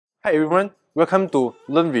Hi everyone, welcome to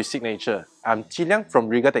Learn with Signature. I'm Chi Liang from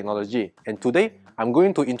Rigel Technology, and today I'm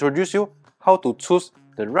going to introduce you how to choose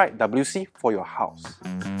the right WC for your house.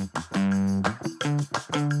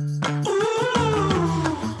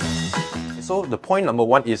 So the point number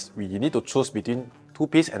one is we need to choose between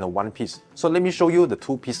two-piece and a one-piece. So let me show you the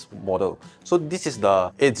two-piece model. So this is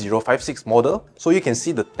the 8056 model. So you can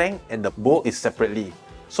see the tank and the bowl is separately.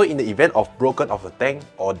 So in the event of broken of the tank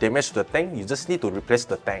or damage to the tank, you just need to replace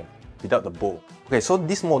the tank without the bowl. Okay, so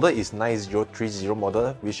this model is 9030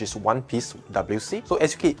 model, which is one-piece WC. So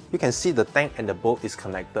as you can see, the tank and the bowl is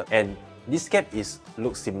connected, and this gap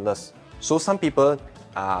looks seamless. So some people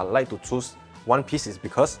like to choose one piece is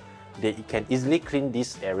because they can easily clean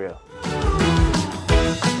this area.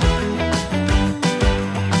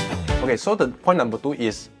 Okay, so the point number two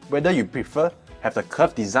is whether you prefer have the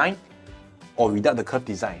curved design or without the curved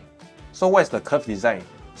design. So what is the curved design?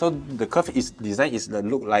 So the curved design is the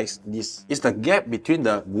look like this. It's the gap between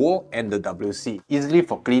the wall and the WC, easily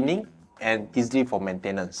for cleaning and easily for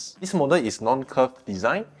maintenance. This model is non-curved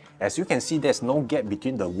design. As you can see, there's no gap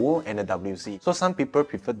between the wall and the WC. So some people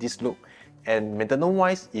prefer this look, and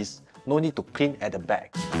maintenance-wise is no need to clean at the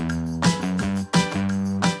back.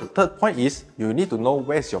 The third point is you need to know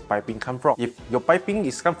where's your piping come from. If your piping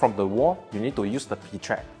is come from the wall, you need to use the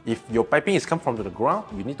P-trap. If your piping is come from the ground,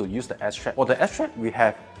 you need to use the S-trap. For the S-trap, we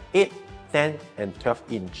have 8, 10 and 12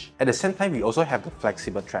 inch. At the same time, we also have the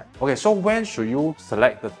flexible trap. Okay, so when should you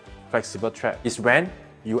select the flexible trap? Is when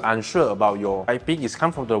you're unsure about your piping is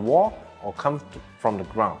come from the wall or come from the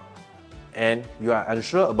ground, and you are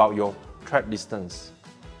unsure about your trap distance.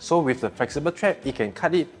 So with the flexible trap, it can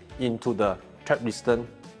cut it into the trap distance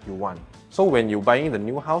you want. So when you're buying the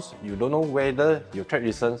new house, you don't know whether your trap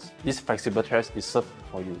distance, this flexible trap is served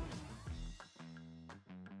for you.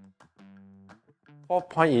 Fourth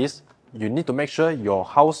point is you need to make sure your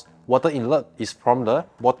house water inlet is from the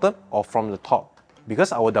bottom or from the top,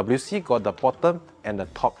 because our WC got the bottom and the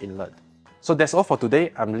top inlet. So that's all for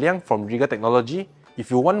today. I'm Liang from Rigel Technology. If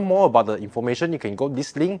you want more about the information, you can go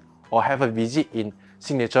this link or have a visit in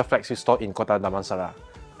Signature Flagship Store in Kota Damansara.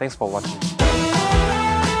 Thanks for watching.